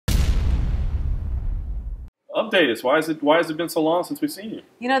Update us. Why has it been so long since we've seen you?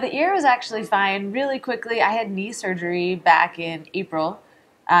 You know, the ear was actually fine really quickly. I had knee surgery back in April.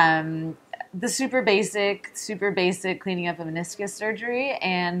 Um, the super basic cleaning up a meniscus surgery.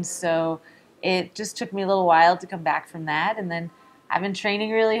 And so it just took me a little while to come back from that. And then I've been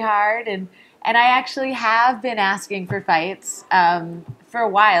training really hard. And I actually have been asking for fights for a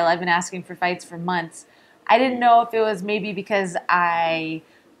while. I've been asking for fights for months. I didn't know if it was maybe because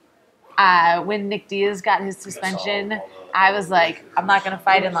when Nick Diaz got his suspension, I was like, I'm not going to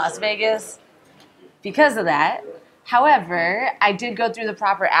fight in Las Vegas because of that. However, I did go through the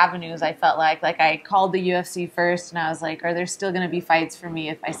proper avenues, I felt like. Like, I called the UFC first, and I was like, are there still going to be fights for me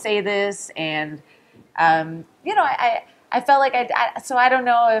if I say this? And, you know, I felt like so I don't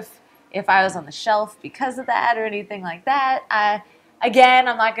know if I was on the shelf because of that or anything like that. Again,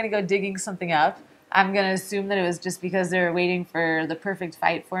 I'm not going to go digging something up. I'm going to assume that it was just because they were waiting for the perfect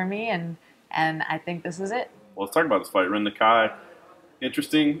fight for me, and I think this is it. Well, let's talk about this fight. Rin Nakai,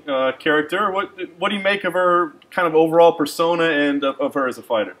 interesting character. What do you make of her kind of overall persona and of her as a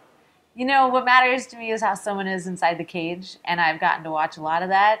fighter? You know, what matters to me is how someone is inside the cage, and I've gotten to watch a lot of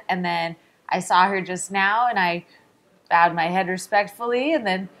that. And then I saw her just now, and I bowed my head respectfully, and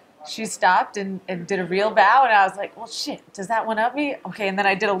then she stopped and did a real bow, and I was like, well, shit, does that one up me? Okay, and then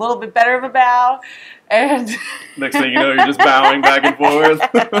I did a little bit better of a bow, and next thing you know, you're just bowing back and forth.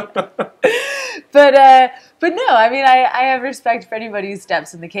 But no, I mean, I have respect for anybody who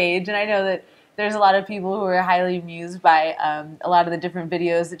steps in the cage, and I know that there's a lot of people who are highly amused by a lot of the different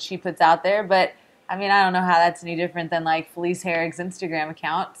videos that she puts out there, but I mean, I don't know how that's any different than, like, Felice Herrig's Instagram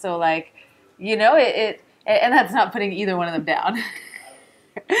account, so, like, you know, and that's not putting either one of them down.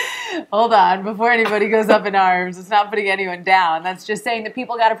 Hold on, before anybody goes up in arms, it's not putting anyone down. That's just saying that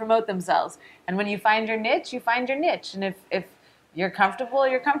people got to promote themselves. And when you find your niche, you find your niche. And if you're comfortable,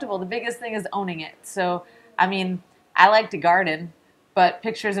 you're comfortable. The biggest thing is owning it. So, I mean, I like to garden, but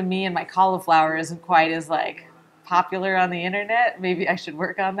pictures of me and my cauliflower isn't quite as, like, popular on the internet. Maybe I should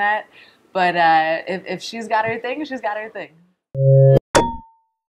work on that. But if she's got her thing, she's got her thing.